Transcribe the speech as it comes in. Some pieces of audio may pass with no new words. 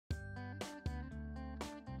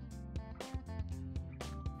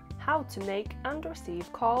how to make and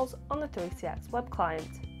receive calls on the 3CX web client.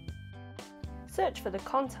 Search for the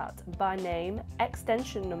contact by name,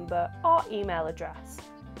 extension number or email address.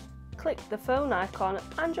 Click the phone icon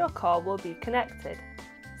and your call will be connected.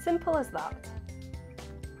 Simple as that.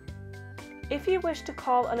 If you wish to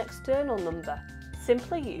call an external number,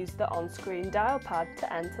 simply use the on-screen dial pad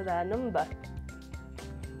to enter their number.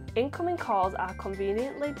 Incoming calls are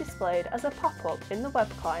conveniently displayed as a pop-up in the web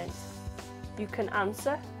client. You can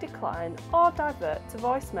answer, decline or divert to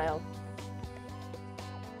voicemail.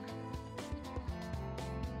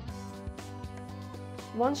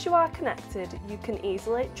 Once you are connected, you can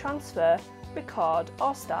easily transfer, record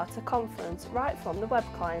or start a conference right from the web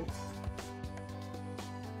client.